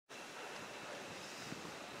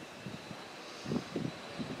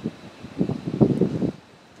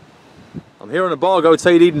here on a bog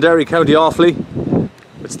outside Edenderry, County Offaly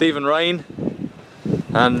with Stephen Ryan.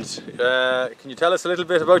 And can you tell us a little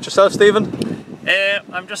bit about yourself, Stephen?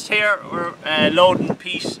 I'm just here, we're loading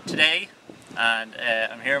Pete today, and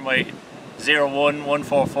I'm here in my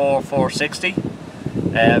R144L.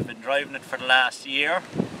 I've been driving it for the last year.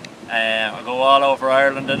 I go all over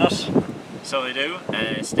Ireland in it, so I do.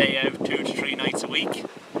 Stay out 2 to 3 nights a week,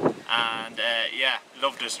 and yeah,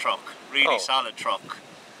 love this truck. Really solid truck.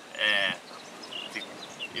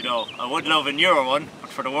 You know, I would love a newer one, but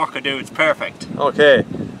for the work I do, it's perfect. Okay,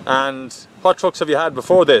 and what trucks have you had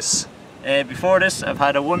before this? Before this, I've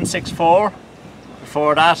had a 164.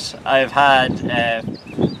 Before that, I've had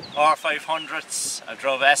R500s. I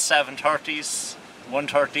drove S730s,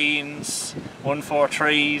 113s,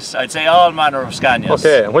 143s. I'd say all manner of Scanias.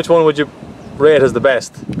 Okay, and which one would you rate as the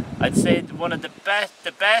best? I'd say one of the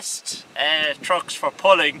best trucks for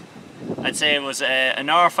pulling. I'd say it was an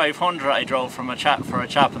R500 I drove for a chap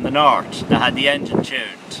in the north that had the engine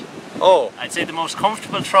tuned. Oh. I'd say the most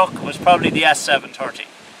comfortable truck was probably the S730.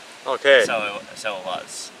 Okay. So it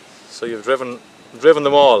was. So you've driven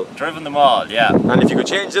them all? Driven them all, yeah. And if you could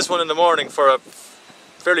change this one in the morning for a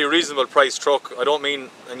fairly reasonable price truck, I don't mean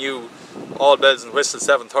a new all bells and whistles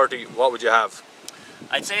 730, what would you have?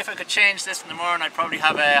 I'd say if I could change this in the morning, I'd probably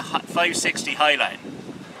have a 560 Highline.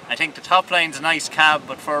 I think the Topline's a nice cab,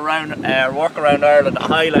 but for work around Ireland, a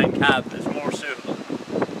Highline cab is more suitable.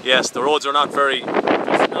 Yes, the roads are not very...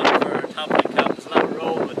 It's not for a Topline cab, there's a lot of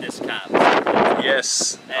road with this cab.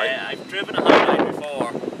 Yes. I've driven a Highline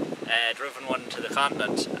before, driven one to the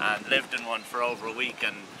continent and lived in one for over a week,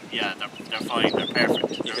 and yeah, they're fine, they're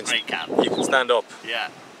perfect, they're a great cab. You can stand up. Yeah.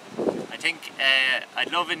 I think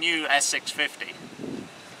I'd love a new S650.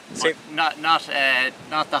 But not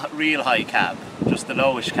the real high cab, just the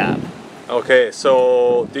lowish cab. Okay,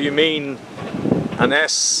 so do you mean an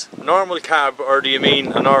S normal cab or do you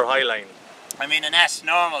mean an R Highline? I mean an S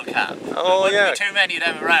normal cab. Oh, there wouldn't be too many of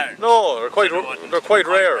them around. No, they're quite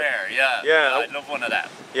rare. Yeah. Yeah. I'd love one of them.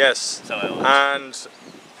 Yes. So I would. And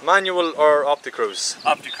manual or OptiCruise?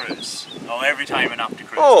 OptiCruise. Oh, every time an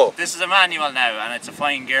OptiCruise. Oh. This is a manual now and it's a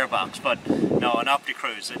fine gearbox, but no, an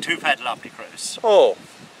OptiCruise, a 2-pedal OptiCruise. Oh.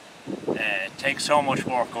 It takes so much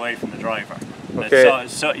work away from the driver. Okay.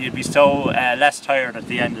 So you'd be so less tired at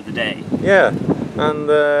the end of the day. Yeah, and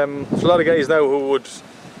there's a lot of guys now who would...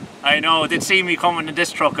 I know, they'd see me coming in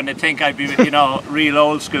this truck and they'd think I'd be, you know, real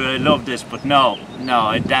old school, I love this, but no,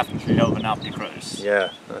 I definitely love an OptiCruise.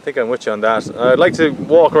 Yeah, I think I'm with you on that. I'd like to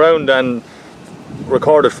walk around and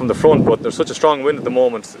record it from the front, but there's such a strong wind at the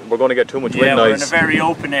moment, we're going to get too much wind noise. Yeah, we're in a very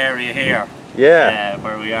open area here. Yeah.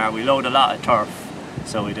 Where we are, we load a lot of turf.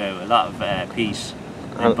 So we do a lot of peat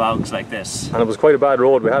in bogs like this. And it was quite a bad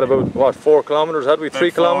road. We had about, what, 4 kilometres, had we? 3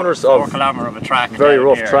 kilometres? 4 kilometres of a track. Very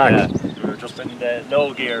rough track. Yeah. We were just in the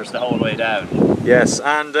low gears the whole way down. Yes,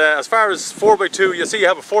 and as far as 4x2, you see you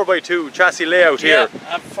have a 4x2 chassis layout here. Yeah,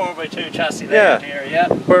 I have a 4x2 chassis layout here, yeah.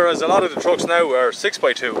 Whereas a lot of the trucks now are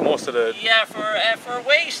 6x2, most of the... Yeah, for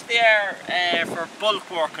weight they are, for bulk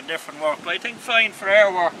work and different work, but I think fine for air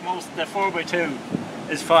work, most of the 4x2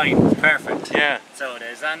 is fine, perfect. Yeah. So it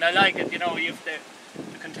is, and I like it, you know, you've the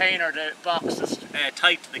container, the box is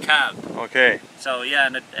tight to the cab. Okay. So yeah,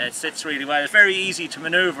 and it sits really well. It's very easy to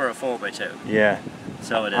manoeuvre a 4x2. Yeah.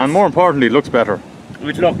 So it is. And more importantly, it looks better.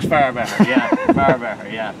 It looks far better, yeah. Far better,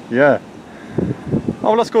 yeah. Yeah. Oh,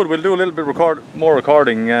 well, that's good. We'll do a little bit more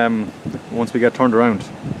recording once we get turned around.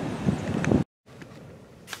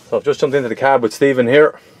 So I've just jumped into the cab with Stephen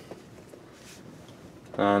here.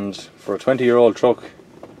 And for a 20-year-old truck,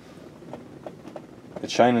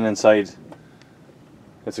 it's shining inside.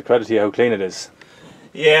 It's a credit to you how clean it is.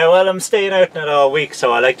 Yeah, well, I'm staying out in it all week,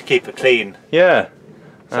 so I like to keep it clean. Yeah,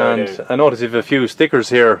 so and I notice you have a few stickers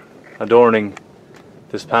here adorning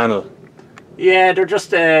this panel. Yeah, they're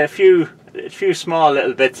just a few small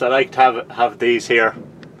little bits. I like to have these here.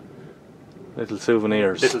 Little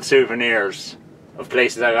souvenirs. Little souvenirs of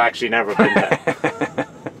places I've actually never been to.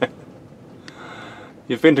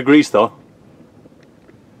 You've been to Greece though?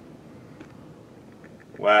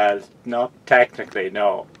 Well, not technically,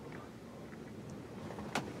 no.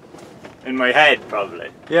 In my head,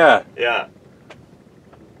 probably. Yeah. Yeah.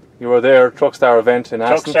 You were there, Truckstar event in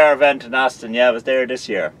Aston? Truckstar event in Aston, yeah, I was there this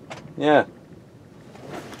year. Yeah.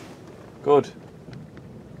 Good.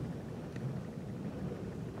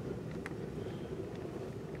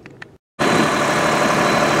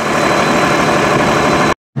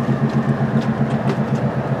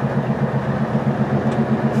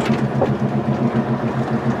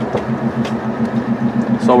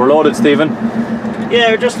 So we're loaded, Stephen?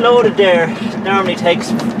 Yeah, we're just loaded there. It normally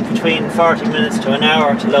takes between 40 minutes to an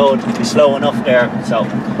hour to load. It'll be slow enough there, so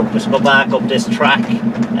just go back up this track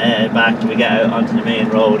back till we get out onto the main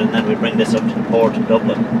road, and then we bring this up to the port in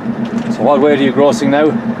Dublin. So what weight are you grossing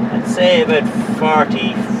now? I'd say about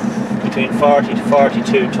 40, between 40 to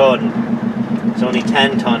 42 tonne. It's only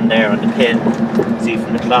 10 tonne there on the pin, see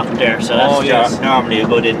from the clock there, so that's normally a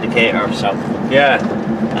good indicator. So yeah.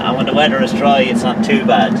 And when the weather is dry, it's not too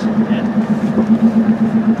bad. Yeah.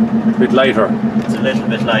 A bit lighter. It's a little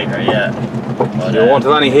bit lighter, yeah. But, you won't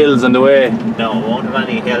have any hills on the way? No, we won't have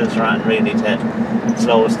any hills around really to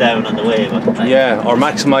slow us down on the way. But, like, yeah, or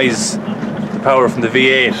maximise the power from the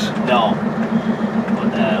V8. No,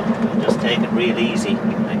 but we'll just take it real easy.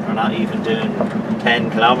 Like, we're not even doing 10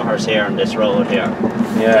 kilometres here on this road here.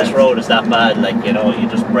 Yeah. This road is that bad, like, you know, you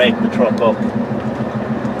just break the truck up.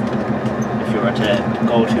 If you were to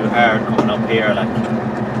go too hard coming up here, like.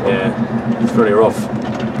 Yeah, it's pretty rough.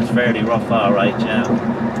 It's fairly rough, alright,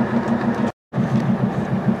 yeah.